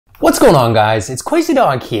going on, guys? It's Crazy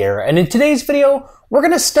Dog here, and in today's video, we're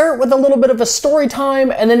gonna start with a little bit of a story time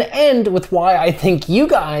and then end with why I think you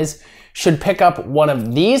guys should pick up one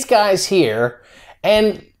of these guys here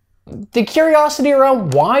and the curiosity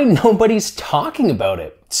around why nobody's talking about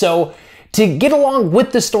it. So to get along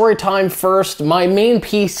with the story time first, my main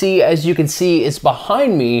PC, as you can see, is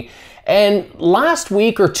behind me, and last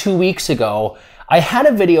week or 2 weeks ago, I had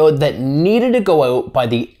a video that needed to go out by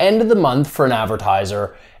the end of the month for an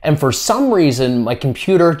advertiser, and for some reason, my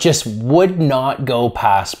computer just would not go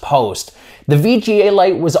past post. The VGA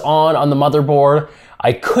light was on the motherboard.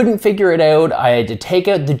 I couldn't figure it out. I had to take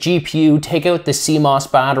out the GPU, take out the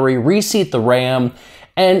CMOS battery, reseat the RAM,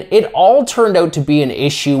 and it all turned out to be an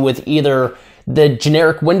issue with either the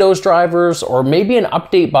generic Windows drivers or maybe an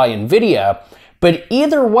update by NVIDIA. But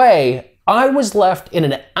either way, I was left in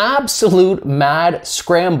an absolute mad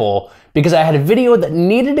scramble because I had a video that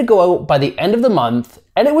needed to go out by the end of the month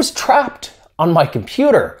and it was trapped on my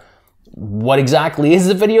computer. What exactly is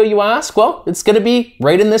the video, you ask? Well, it's gonna be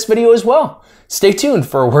right in this video as well. Stay tuned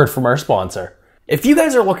for a word from our sponsor. If you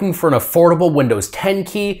guys are looking for an affordable Windows 10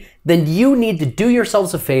 key, then you need to do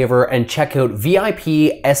yourselves a favor and check out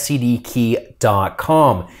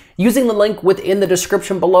VIPSCDKey.com. Using the link within the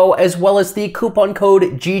description below, as well as the coupon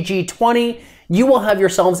code GG20, you will have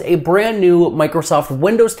yourselves a brand new Microsoft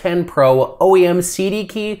Windows 10 Pro OEM CD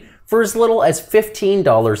key for as little as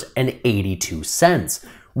 $15.82.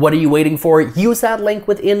 What are you waiting for? Use that link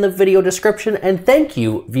within the video description, and thank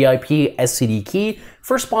you, VIP SCD Key,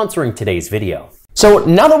 for sponsoring today's video. So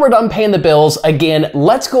now that we're done paying the bills, again,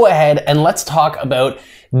 let's go ahead and let's talk about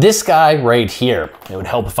this guy right here. It would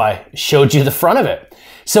help if I showed you the front of it.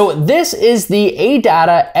 So this is the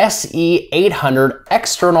Adata SE800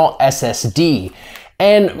 external SSD.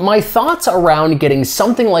 And my thoughts around getting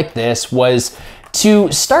something like this was to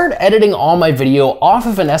start editing all my video off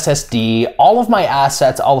of an SSD, all of my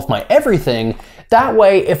assets, all of my everything. That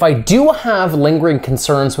way, if I do have lingering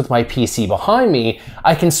concerns with my PC behind me,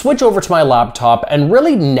 I can switch over to my laptop and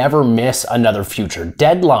really never miss another future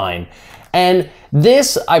deadline. And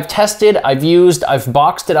this I've tested, I've used, I've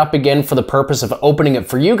boxed it up again for the purpose of opening it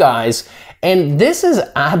for you guys, and this is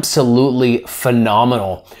absolutely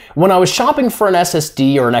phenomenal. When I was shopping for an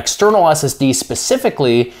SSD or an external SSD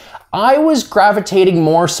specifically, I was gravitating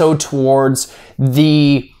more so towards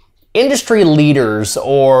the industry leaders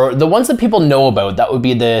or the ones that people know about. That would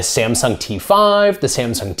be the Samsung T5, the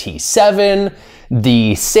Samsung T7,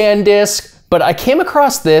 the SanDisk. But I came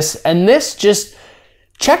across this and this just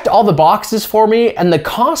checked all the boxes for me, and the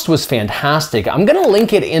cost was fantastic. I'm gonna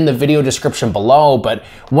link it in the video description below, but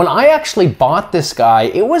when I actually bought this guy,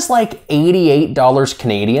 it was like $88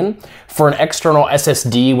 Canadian for an external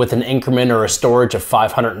SSD with an increment or a storage of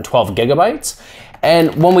 512 gigabytes.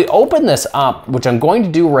 And when we open this up, which I'm going to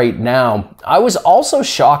do right now, I was also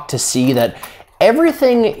shocked to see that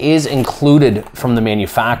everything is included from the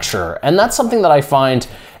manufacturer. And that's something that I find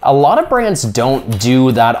a lot of brands don't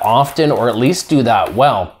do that often, or at least do that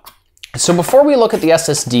well. So before we look at the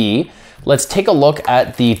SSD, let's take a look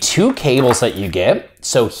at the two cables that you get.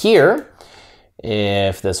 So here,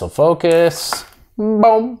 if this will focus,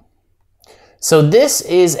 boom. So this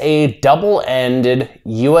is a double-ended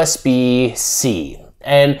USB-C.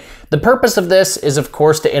 And the purpose of this is, of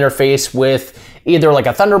course, to interface with either like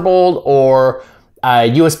a Thunderbolt or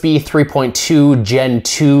USB 3.2 Gen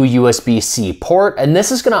 2 USB-C port, and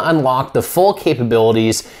this is going to unlock the full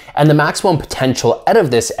capabilities and the maximum potential out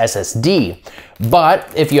of this SSD. But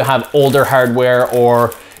if you have older hardware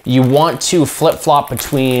or you want to flip-flop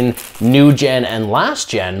between new gen and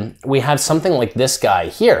last gen, we have something like this guy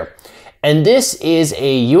here. And this is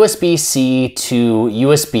a USB-C to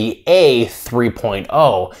USB-A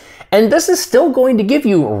 3.0. And this is still going to give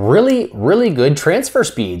you really, really good transfer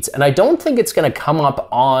speeds. And I don't think it's gonna come up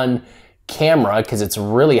on camera because it's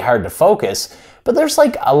really hard to focus, but there's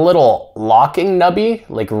like a little locking nubby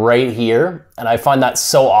like right here. And I find that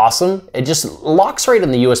so awesome. It just locks right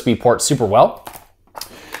in the USB port super well.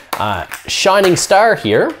 Shining star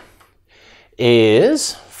here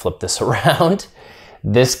is, flip this around,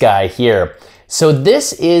 this guy here. So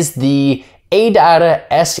this is the Adata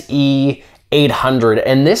SE800,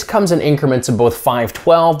 and this comes in increments of both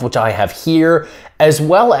 512, which I have here, as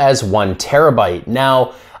well as 1 terabyte.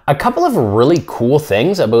 Now, a couple of really cool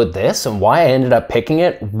things about this and why I ended up picking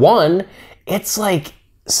it. One, it's like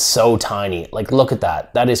so tiny. Like, look at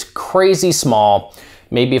that. That is crazy small.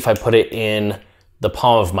 Maybe if I put it in the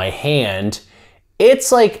palm of my hand,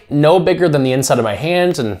 it's like no bigger than the inside of my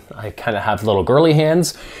hand, and I kind of have little girly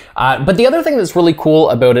hands. But the other thing that's really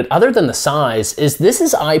cool about it, other than the size, is this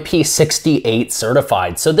is IP68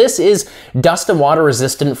 certified. So this is dust and water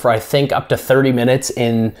resistant for I think up to 30 minutes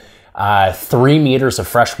in 3 meters of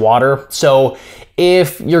fresh water. So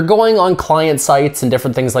if you're going on client sites and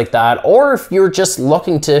different things like that, or if you're just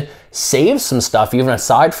looking to save some stuff, even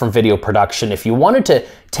aside from video production, if you wanted to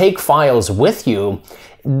take files with you,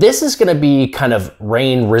 this is going to be kind of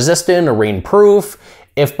rain resistant or rain proof.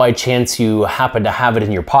 If by chance you happen to have it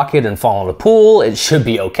in your pocket and fall in a pool, it should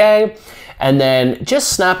be okay. And then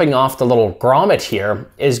just snapping off the little grommet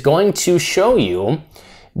here is going to show you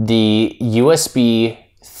the USB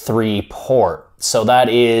 3 port. So that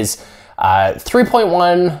is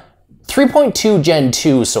 3.2 Gen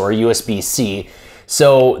 2, sorry, USB-C.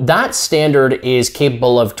 So that standard is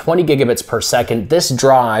capable of 20 gigabits per second. This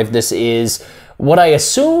drive, this is what I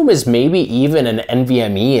assume is maybe even an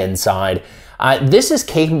NVMe inside. This is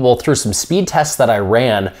capable through some speed tests that I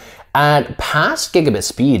ran at past gigabit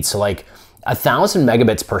speed, so like 1,000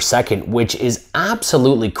 megabits per second, which is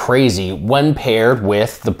absolutely crazy when paired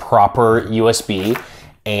with the proper USB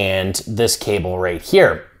and this cable right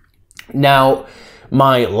here. Now,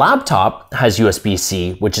 my laptop has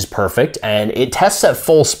USB-C, which is perfect, and it tests at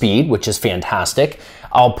full speed, which is fantastic.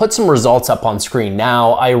 I'll put some results up on screen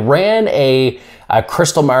now. I ran a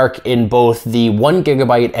CrystalDiskMark in both the 1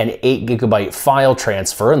 gigabyte and 8 gigabyte file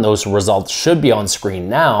transfer, and those results should be on screen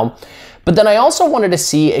now. But then I also wanted to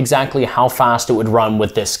see exactly how fast it would run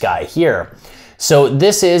with this guy here. So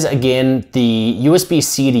this is, again, the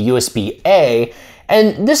USB-C to USB-A,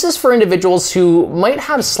 and this is for individuals who might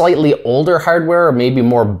have slightly older hardware or maybe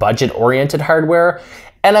more budget-oriented hardware.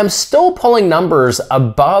 And I'm still pulling numbers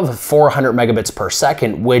above 400 megabits per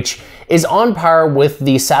second, which is on par with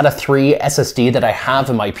the SATA 3 SSD that I have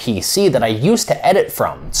in my PC that I used to edit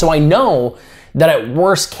from. So I know that at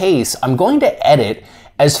worst case, I'm going to edit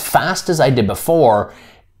as fast as I did before,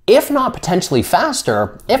 if not potentially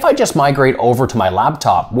faster, if I just migrate over to my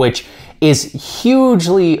laptop, which is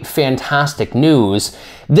hugely fantastic news.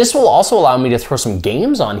 This will also allow me to throw some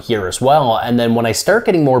games on here as well, and then when I start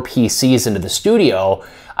getting more PCs into the studio,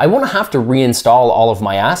 I won't have to reinstall all of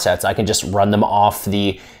my assets. I can just run them off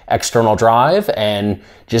the external drive and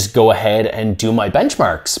just go ahead and do my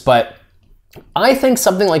benchmarks. But I think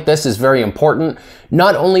something like this is very important,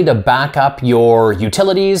 not only to back up your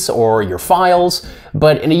utilities or your files,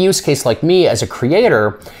 but in a use case like me as a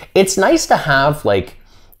creator, it's nice to have like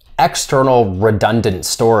external redundant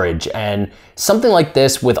storage, and something like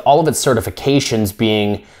this with all of its certifications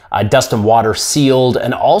being dust and water sealed,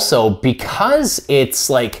 and also because it's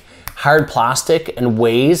like hard plastic and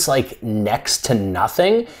weighs like next to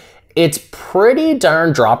nothing, it's pretty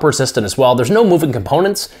darn drop resistant as well. There's no moving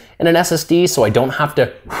components in an SSD, so I don't have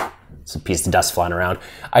to, it's a piece of dust flying around.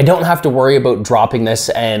 I don't have to worry about dropping this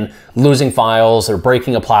and losing files or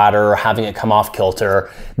breaking a platter or having it come off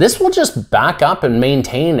kilter. This will just back up and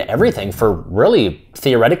maintain everything for really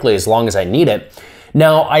theoretically as long as I need it.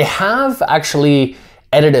 Now, I have actually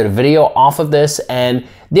edited a video off of this, and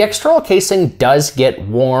the external casing does get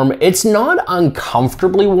warm. It's not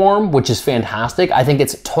uncomfortably warm, which is fantastic. I think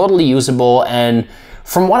it's totally usable, and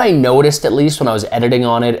from what I noticed, at least when I was editing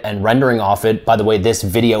on it and rendering off it, by the way, this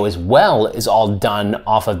video as well is all done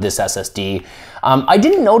off of this SSD. I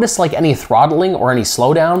didn't notice like any throttling or any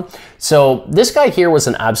slowdown. So this guy here was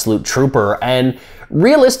an absolute trooper, and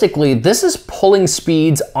realistically, this is pulling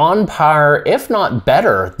speeds on par, if not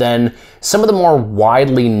better, than some of the more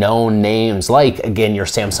widely known names, like again, your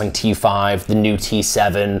Samsung T5, the new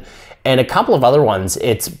T7, and a couple of other ones.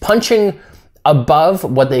 It's punching above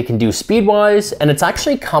what they can do speed-wise, and it's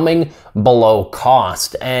actually coming below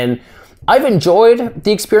cost. And I've enjoyed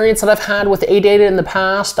the experience that I've had with Adata in the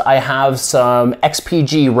past. I have some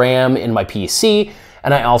XPG RAM in my PC,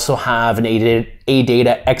 and I also have an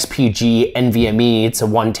Adata XPG NVMe. It's a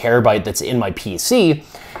 1 terabyte that's in my PC,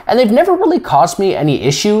 and they've never really caused me any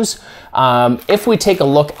issues. If we take a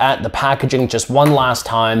look at the packaging just one last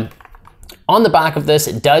time, on the back of this,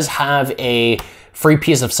 it does have a free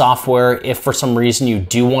piece of software if for some reason you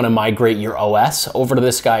do want to migrate your OS over to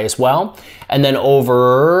this guy as well. And then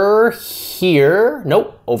over here,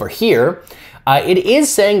 it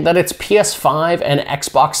is saying that it's PS5 and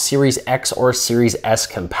Xbox Series X or Series S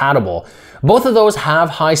compatible. Both of those have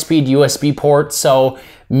high-speed USB ports, so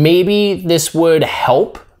maybe this would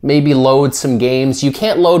help maybe load some games. You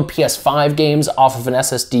can't load PS5 games off of an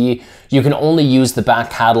SSD. You can only use the back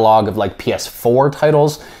catalog of like PS4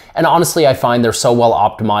 titles. And honestly, I find they're so well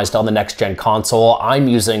optimized on the next gen console. I'm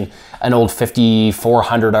using an old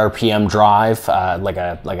 5400 RPM drive, like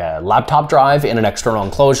a laptop drive in an external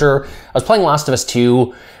enclosure. I was playing Last of Us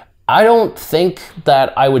 2. I don't think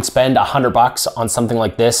that I would spend $100 on something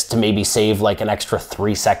like this to maybe save like an extra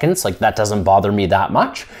 3 seconds. Like that doesn't bother me that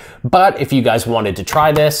much. But if you guys wanted to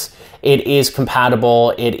try this, it is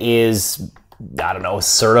compatible. It is, I don't know,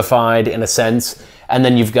 certified in a sense. And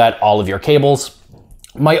then you've got all of your cables.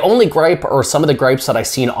 My only gripe, or some of the gripes that I've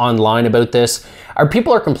seen online about this, are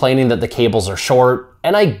people are complaining that the cables are short.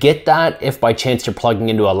 And I get that if by chance you're plugging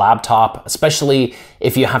into a laptop, especially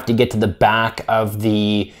if you have to get to the back of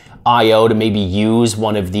the I/O to maybe use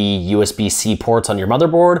one of the USB-C ports on your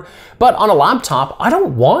motherboard. But on a laptop, I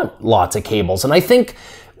don't want lots of cables. And I think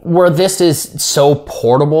where this is so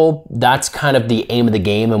portable, that's kind of the aim of the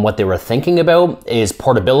game, and what they were thinking about is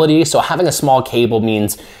portability. So having a small cable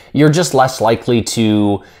means you're just less likely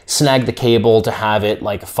to snag the cable, to have it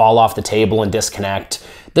like fall off the table and disconnect.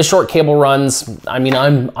 The short cable runs, I mean,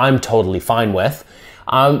 I'm totally fine with.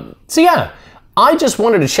 So yeah, I just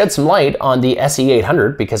wanted to shed some light on the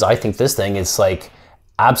SE800 because I think this thing is like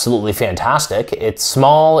absolutely fantastic. It's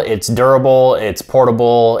small, it's durable, it's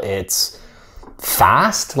portable, it's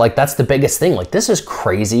fast. Like that's the biggest thing. Like this is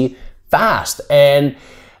crazy fast. And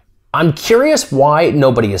I'm curious why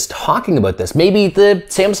nobody is talking about this. Maybe the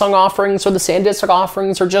Samsung offerings or the SanDisk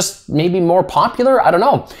offerings are just maybe more popular. I don't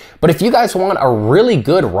know. But if you guys want a really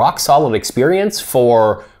good rock solid experience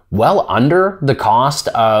for well under the cost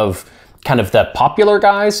of kind of the popular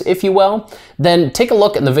guys, if you will, then take a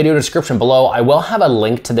look in the video description below. I will have a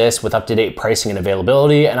link to this with up-to-date pricing and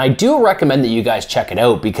availability. And I do recommend that you guys check it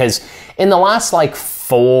out because in the last like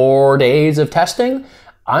 4 days of testing,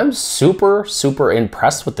 I'm super, super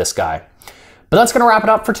impressed with this guy. But that's gonna wrap it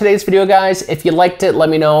up for today's video, guys. If you liked it, let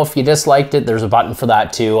me know. If you disliked it, there's a button for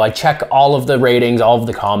that too. I check all of the ratings, all of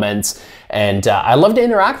the comments, and I love to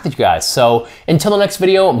interact with you guys. So until the next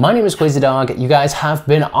video, my name is CrystalDiskMark. You guys have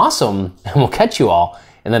been awesome, and we'll catch you all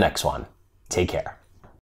in the next one. Take care.